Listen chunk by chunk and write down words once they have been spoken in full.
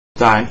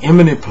thine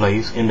eminent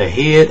place in the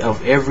head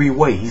of every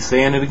way. He's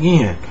saying it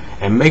again.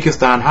 And makest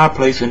thine high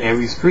place in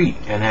every street,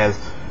 and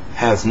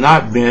has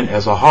not been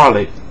as a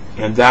harlot,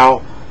 and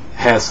thou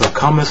hast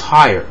succumbest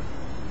higher.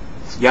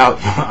 Y'all,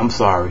 I'm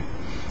sorry.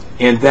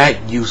 In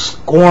that you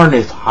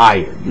scornest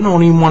higher. You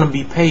don't even want to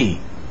be paid.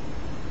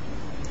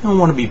 You don't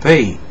want to be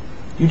paid.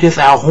 You just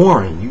out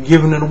whoring. You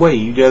giving it away.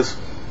 You just,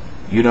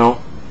 you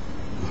know,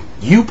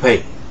 you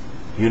pay.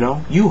 You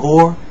know, you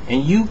whore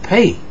and you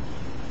pay.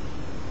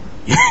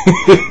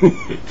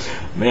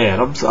 Man,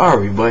 I'm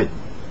sorry, but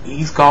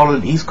he's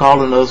calling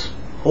us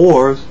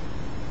whores,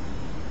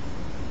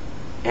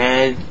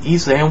 and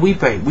he's saying we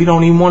pay. We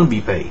don't even want to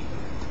be paid.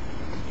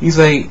 He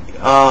say,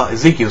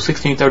 Ezekiel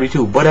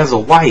 16:32, but as a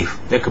wife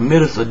that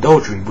committeth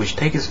adultery, which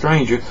taketh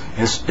stranger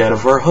instead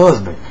of her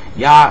husband.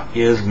 Yah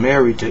is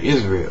married to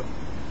Israel.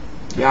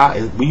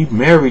 We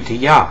married to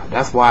Yah.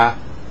 That's why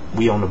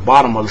we on the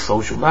bottom of the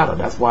social ladder.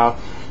 That's why,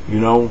 you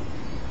know,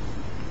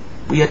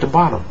 we at the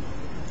bottom.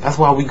 That's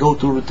why we go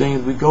through the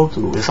things we go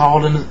through. It's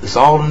all in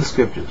the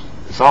scriptures.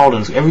 It's all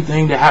in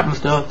everything that happens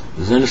to us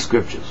is in the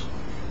scriptures.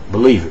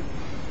 Believe it.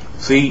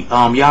 See,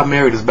 Yah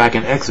married us back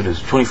in Exodus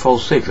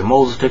 24:6, and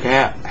Moses took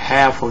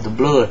half of the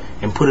blood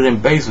and put it in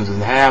basins,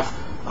 and half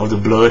of the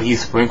blood he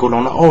sprinkled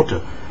on the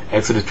altar.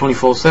 Exodus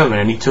 24:7,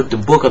 and he took the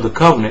book of the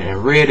covenant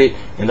and read it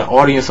in the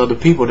audience of the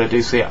people, that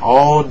they said,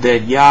 all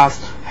that Yah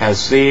has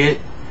said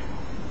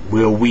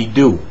will we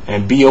do,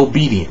 and be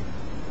obedient.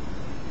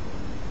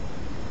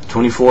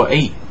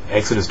 24:8.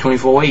 Exodus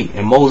 24:8,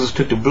 and Moses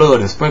took the blood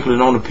and sprinkled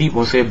it on the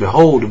people and said,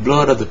 behold, the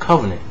blood of the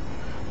covenant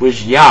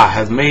which Yah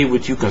has made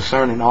with you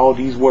concerning all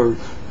these words.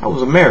 That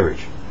was a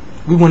marriage.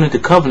 We went into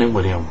covenant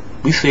with him.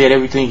 We said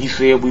everything he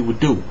said we would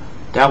do.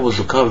 That was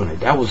a covenant.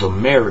 That was a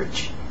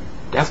marriage.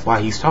 That's why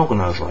he's talking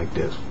to us like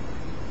this.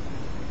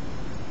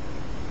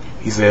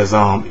 He says,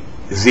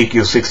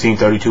 Ezekiel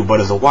 16:32, but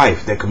as a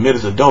wife that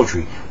committeth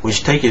adultery,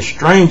 which taketh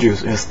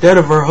strangers instead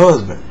of her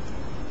husband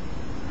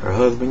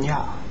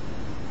Yah.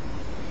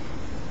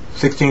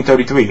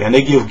 16:33, and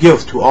they give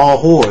gifts to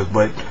all whores,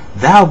 but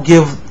thou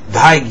give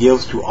thy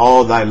gifts to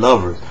all thy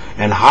lovers,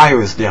 and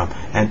hirest them,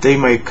 and they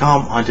may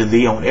come unto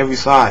thee on every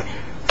side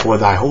for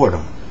thy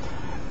whoredom.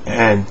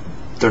 And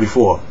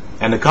 34,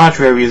 and the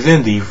contrary is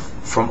in thee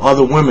from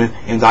other women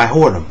in thy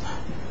whoredom,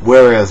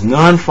 whereas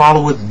none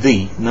followeth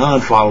thee,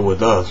 none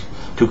followeth us,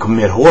 to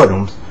commit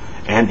whoredoms,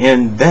 and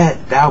in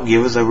that thou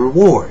givest a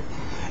reward,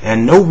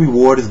 and no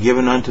reward is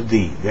given unto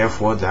thee,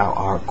 therefore thou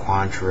art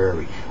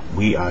contrary.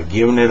 We are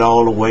giving it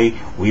all away.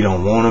 We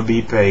don't want to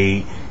be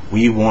paid.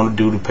 We want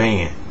to do the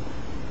paying.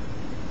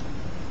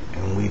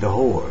 And we the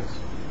whores.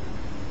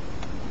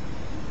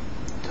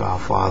 To our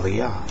Father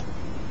Yah.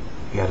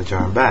 We got to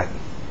turn back.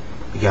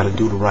 We got to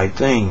do the right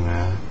thing,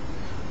 man.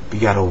 We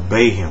got to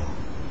obey him.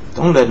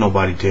 Don't let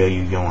nobody tell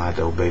you you don't have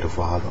to obey the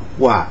Father.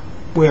 Why?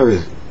 Where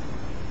is it?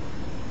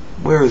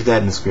 Where is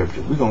that in the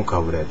scripture? We're going to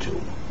cover that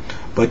too.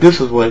 But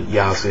this is what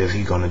Yah says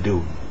he's going to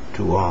do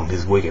to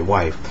his wicked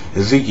wife.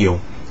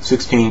 Ezekiel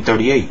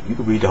 16:38. You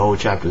can read the whole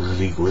chapter of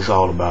Ezekiel. It's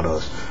all about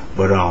us.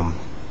 But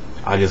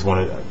I just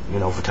wanted, you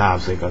know, for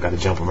time's sake, I got to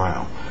jump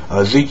around.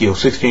 Ezekiel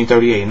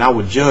 16:38. And I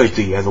will judge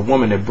thee as a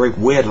woman that break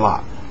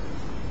wedlock,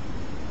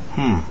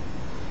 and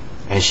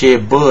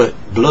shed blood,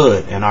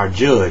 and are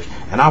judged.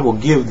 And I will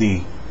give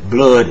thee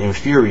blood and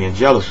fury and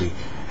jealousy,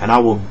 and I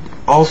will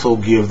also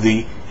give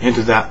thee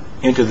into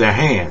their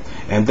hand,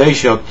 and they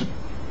shall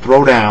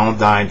throw down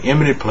thine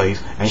eminent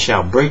place, and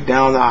shall break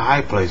down thy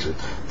high places.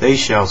 They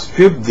shall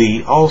strip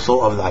thee also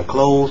of thy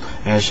clothes,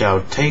 and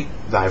shall take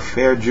thy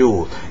fair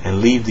jewels,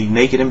 and leave thee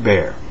naked and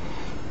bare.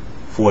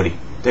 40.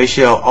 They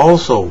shall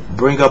also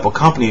bring up a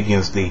company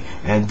against thee,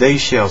 and they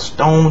shall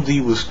stone thee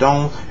with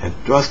stones, and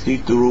thrust thee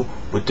through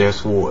with their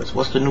swords.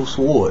 What's the new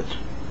swords?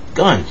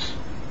 Guns.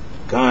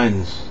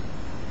 Guns.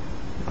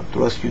 I'll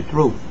thrust you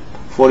through.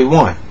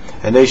 41.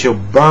 And they shall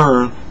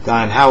burn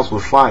thine house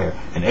with fire,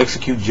 and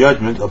execute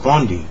judgment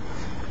upon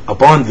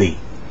thee,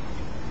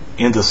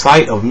 in the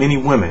sight of many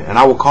women. And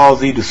I will cause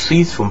thee to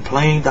cease from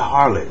playing the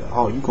harlot.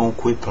 Oh, you gonna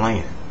quit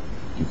playing.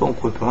 You gonna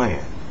quit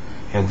playing.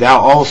 And thou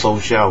also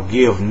shalt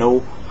give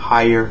no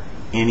hire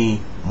any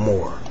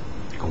more.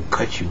 Gonna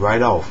cut you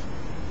right off.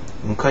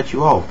 Gonna cut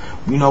you off.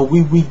 You know,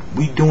 we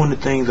doing the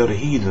things of the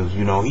heathens.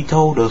 You know, he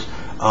told us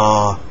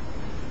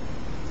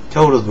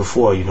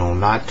before, you know,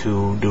 not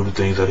to do the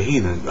things of the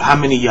heathen. How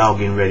many of y'all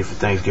getting ready for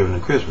Thanksgiving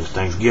and Christmas?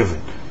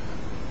 Thanksgiving.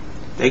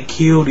 They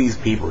killed these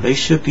people. They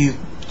shook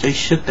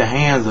the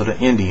hands of the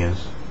Indians,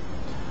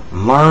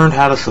 learned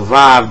how to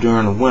survive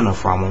during the winter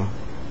from them,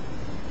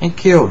 and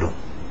killed them,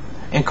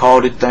 and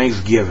called it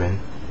Thanksgiving,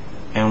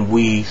 and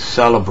we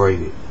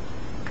celebrated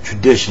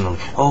traditionally.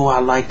 Oh, I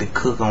like to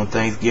cook on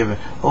Thanksgiving.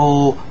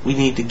 Oh, we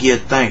need to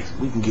give thanks.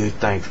 We can give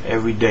thanks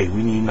every day.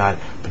 We need not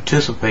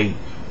participate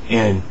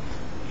in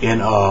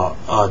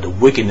the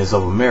wickedness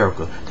of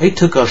America. They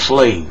took us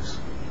slaves.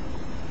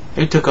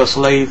 They took us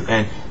slaves,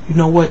 and you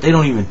know what? They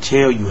don't even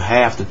tell you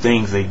half the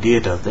things they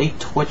did to us. They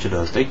tortured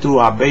us. They threw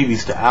our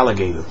babies to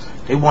alligators.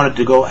 They wanted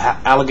to go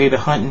alligator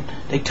hunting.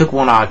 They took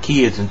one of our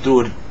kids and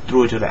threw it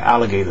to the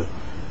alligator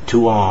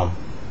to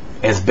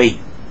as bait.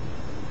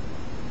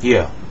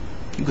 Yeah,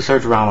 you can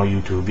search around on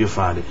YouTube, you'll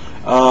find it.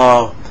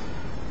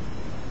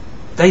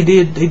 They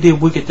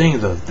did wicked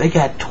things to us. They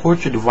got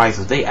torture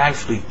devices. They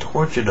actually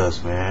tortured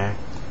us, man.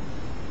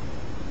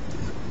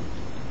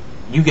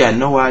 You got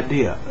no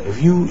idea. If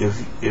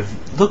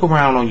look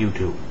around on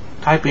YouTube,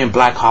 type in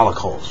Black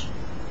Holocaust,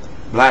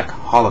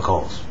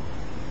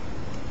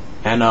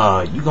 and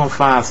you're gonna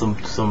find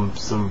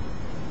some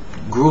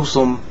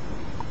gruesome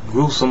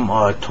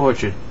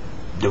torture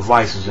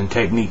devices and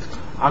techniques.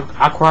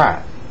 I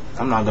cried.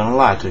 I'm not gonna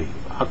lie to you.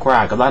 I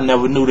cried because I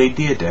never knew they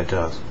did that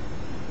to us.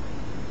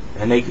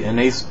 And they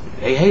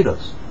hate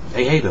us.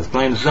 They hate us,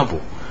 plain and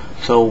simple.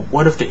 So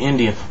what if the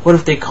Indians? What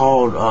if they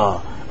called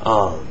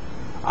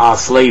our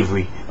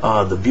slavery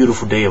the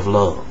beautiful day of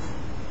love?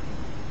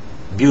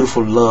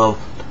 Beautiful love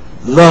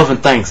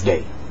and thanks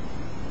day.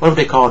 What if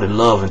they called it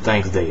love and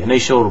thanks day? And they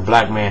showed a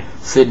black man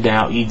sitting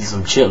down eating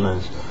some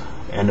chitlins,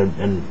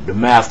 and the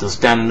master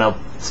standing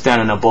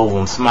up over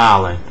him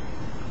smiling,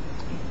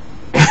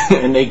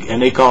 and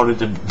they called it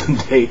the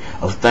day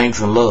of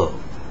thanks and love.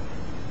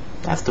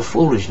 That's the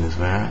foolishness,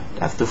 man.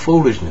 That's the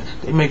foolishness.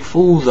 They make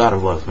fools out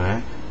of us,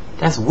 man.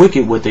 That's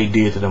wicked what they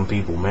did to them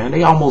people, man.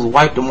 They almost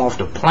wiped them off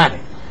the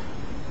planet.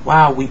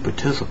 Why are we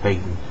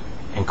participating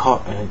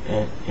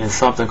in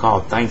something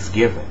called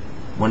Thanksgiving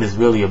when it's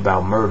really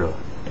about murder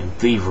and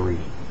thievery?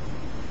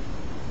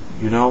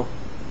 You know?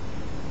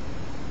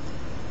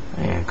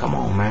 Man, come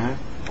on, man.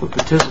 Quit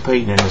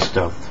participating in this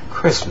stuff.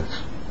 Christmas,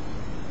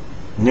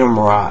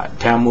 Nimrod,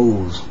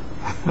 Tammuz,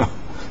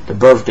 the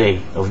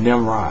birthday of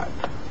Nimrod.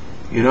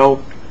 You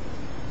know,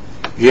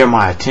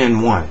 Jeremiah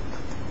 10:1.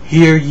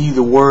 Hear ye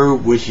the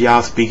word which Yah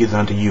speaketh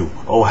unto you,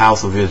 O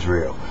house of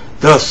Israel.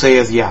 Thus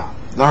saith Yah,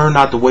 learn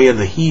not the way of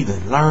the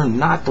heathen, learn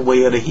not the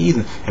way of the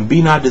heathen, and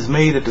be not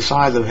dismayed at the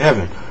signs of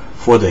heaven.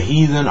 For the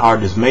heathen are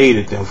dismayed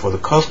at them, for the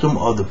custom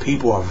of the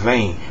people are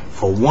vain.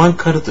 For one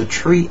cutteth a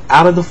tree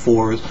out of the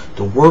forest,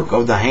 the work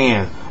of the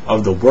hand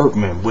of the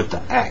workman with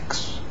the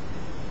axe.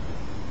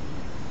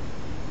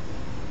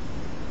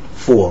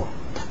 4.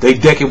 They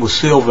deck it with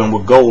silver and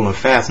with gold, and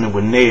fasten it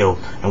with nails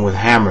and with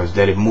hammers,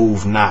 that it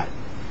move not.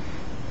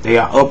 They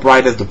are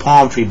upright as the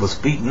palm tree, but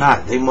speak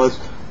not. They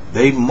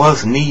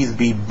must needs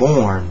be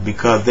born,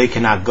 because they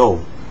cannot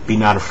go. Be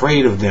not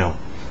afraid of them,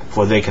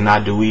 for they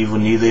cannot do evil,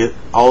 neither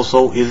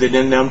also is it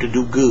in them to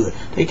do good.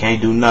 They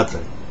can't do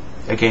nothing.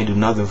 They can't do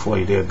nothing for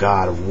you. They're a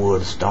god of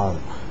wood,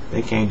 stone.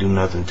 They can't do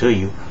nothing to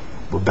you.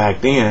 But back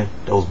then,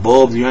 those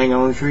bulbs you hang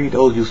on the tree,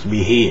 those used to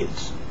be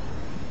heads.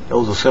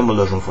 Those are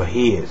symbolism for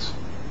heads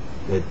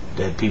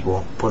that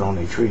people put on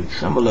their trees.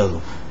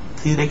 Symbolism.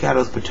 See, they got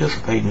us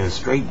participating in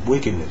straight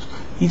wickedness.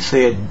 He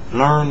said,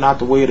 learn not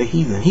the way of the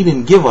heathen. He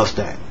didn't give us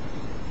that.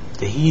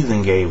 The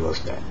heathen gave us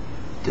that.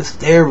 This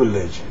their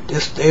religion.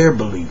 This their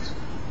beliefs.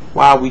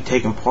 Why are we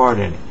taking part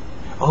in it?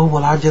 Oh,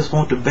 well, I just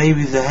want the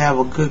babies to have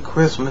a good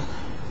Christmas.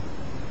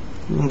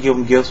 You can give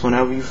them gifts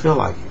whenever you feel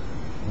like it.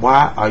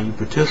 Why are you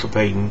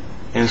participating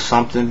in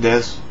something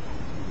that's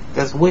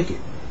wicked?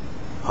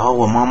 Oh,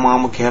 well, my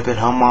mama kept it.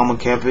 Her mama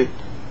kept it.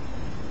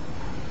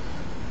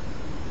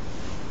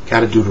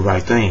 Gotta do the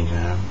right thing,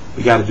 man.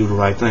 We gotta do the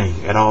right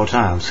thing at all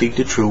times. Seek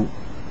the truth,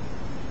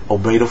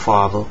 obey the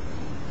Father,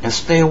 and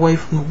stay away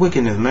from the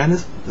wickedness, man.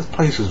 This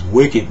place is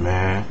wicked,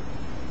 man.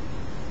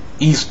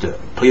 Easter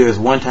appears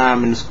one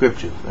time in the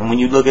scriptures, and when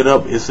you look it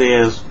up, it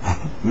says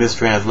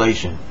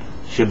mistranslation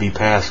should be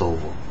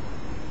Passover,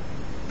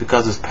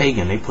 because it's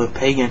pagan. They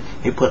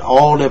put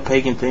all their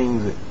pagan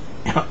things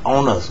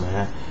on us,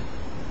 man.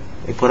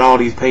 They put all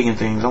these pagan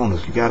things on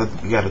us. You gotta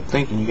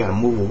think, and you gotta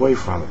move away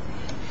from it.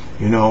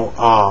 You know,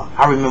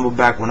 I remember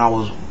back when I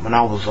was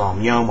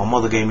young, my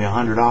mother gave me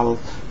 $100,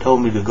 told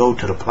me to go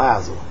to the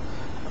plaza,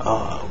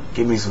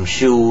 give me some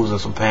shoes and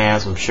some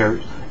pants, some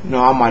shirts. You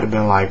know, I might have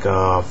been like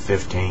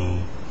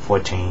 15,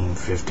 14,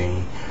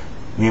 15.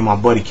 Me and my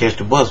buddy catch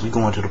the bus. We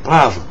going to the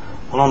plaza.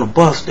 Well, on the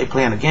bus they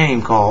playing a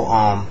game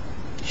called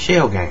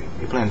shell game.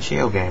 They playing a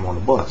shell game on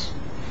the bus,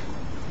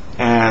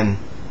 and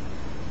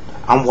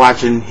I'm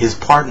watching his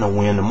partner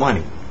win the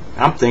money.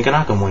 I'm thinking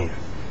I can win.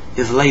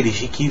 This lady,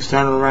 she keeps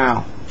turning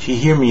around. She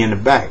hear me in the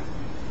back,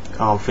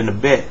 finna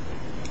bet.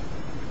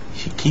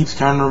 She keeps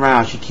turning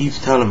around. She keeps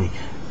telling me,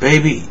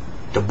 "Baby,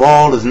 the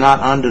ball is not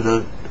under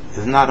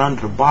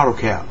the bottle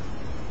cap.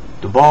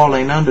 The ball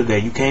ain't under there.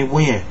 You can't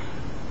win."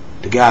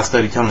 The guy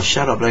started telling her,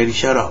 "Shut up, lady,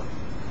 shut up."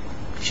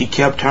 She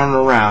kept turning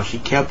around. She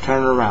kept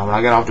turning around. When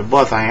I got off the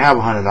bus, I ain't have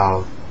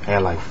 $100. I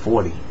had like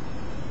 40.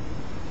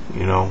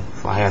 You know,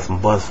 so I had some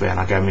bus fare, and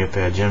I got me a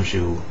pair of gym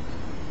shoes.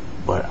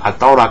 But I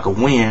thought I could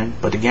win,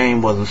 but the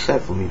game wasn't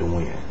set for me to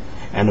win.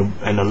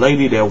 And the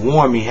lady that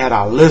warned me, had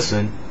I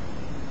listened,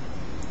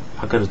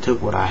 I could have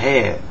took what I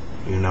had,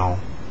 you know,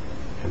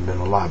 and been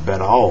a lot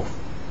better off.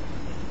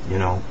 You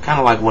know, kind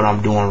of like what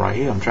I'm doing right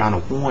here. I'm trying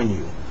to warn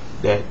you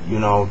that, you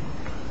know,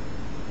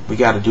 we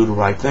got to do the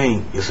right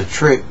thing. It's a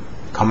trick.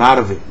 Come out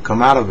of it.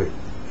 Come out of it.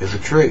 It's a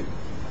trick.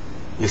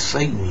 It's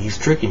Satan. He's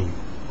tricking you.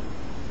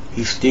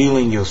 He's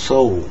stealing your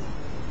soul.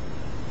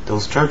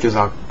 Those churches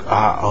are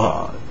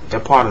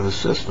they're part of the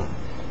system.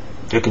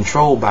 They're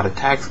controlled by the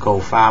tax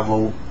code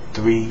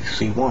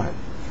 503C1,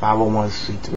 501C3.